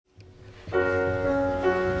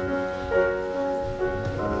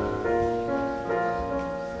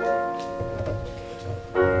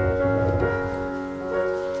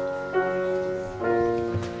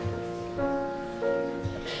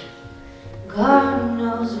God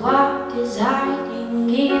knows what is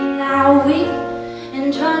hiding in our weak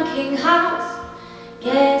and drunken house.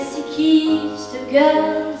 Guess he keeps the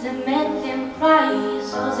girls and make them cry.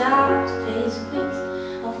 Those out-faced queens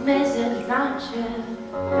of misadventure.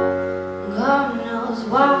 God knows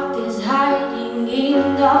what is hiding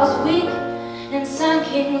in those weak and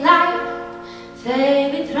sunken light.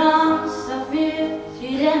 Faded drums of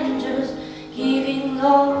muted angels, giving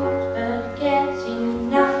load but getting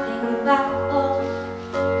nothing back. Oh,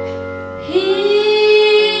 people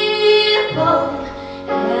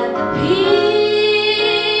and the people,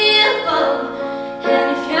 and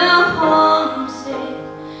if you're homesick,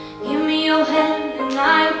 give me your hand and I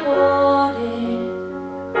hold it.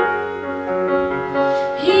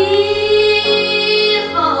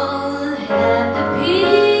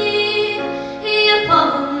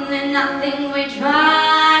 Nothing will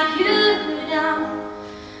drag you down.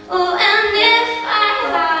 Oh, and if I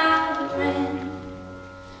had a friend,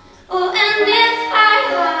 oh, and if I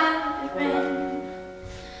had a friend,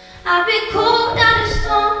 I'd be cold at a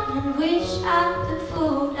storm and wish at the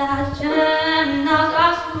food I'd turn out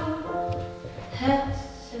our school hurts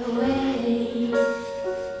away.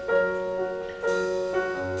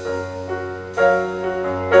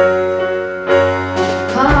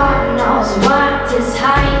 God knows what is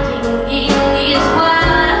hiding in his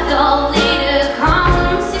words, only the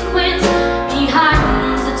consequence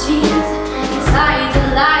behind the tears, inside the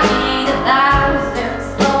light, 1,000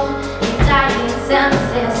 slow and dying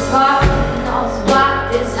senses. God knows what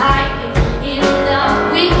is hiding in the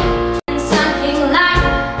weak and sunken light.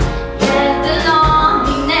 Yet the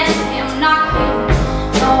loneliness him knocking,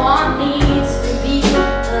 no one needs to be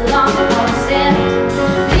alone or set.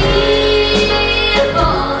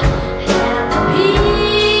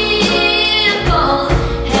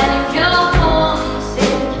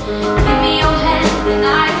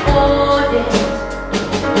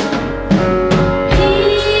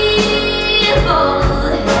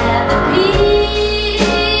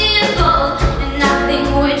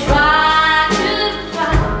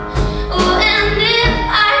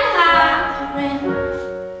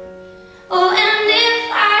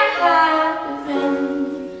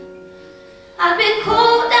 I've been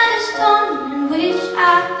cold at a storm and wish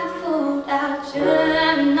at the food I'd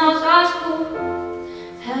turn those our school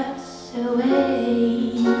hurts away.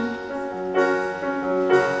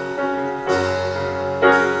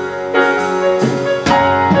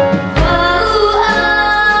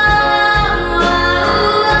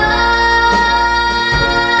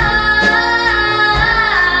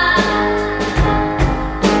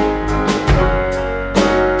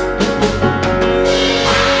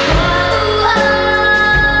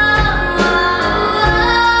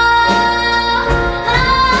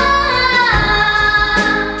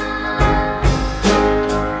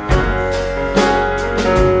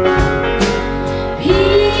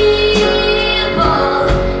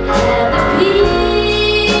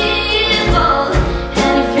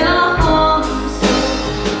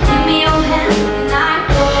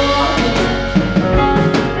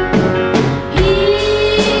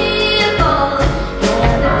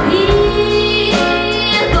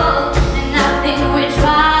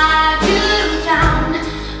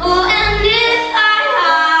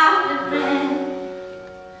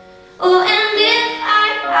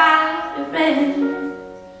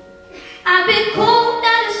 I've been cold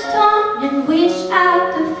at a storm and wish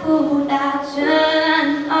at the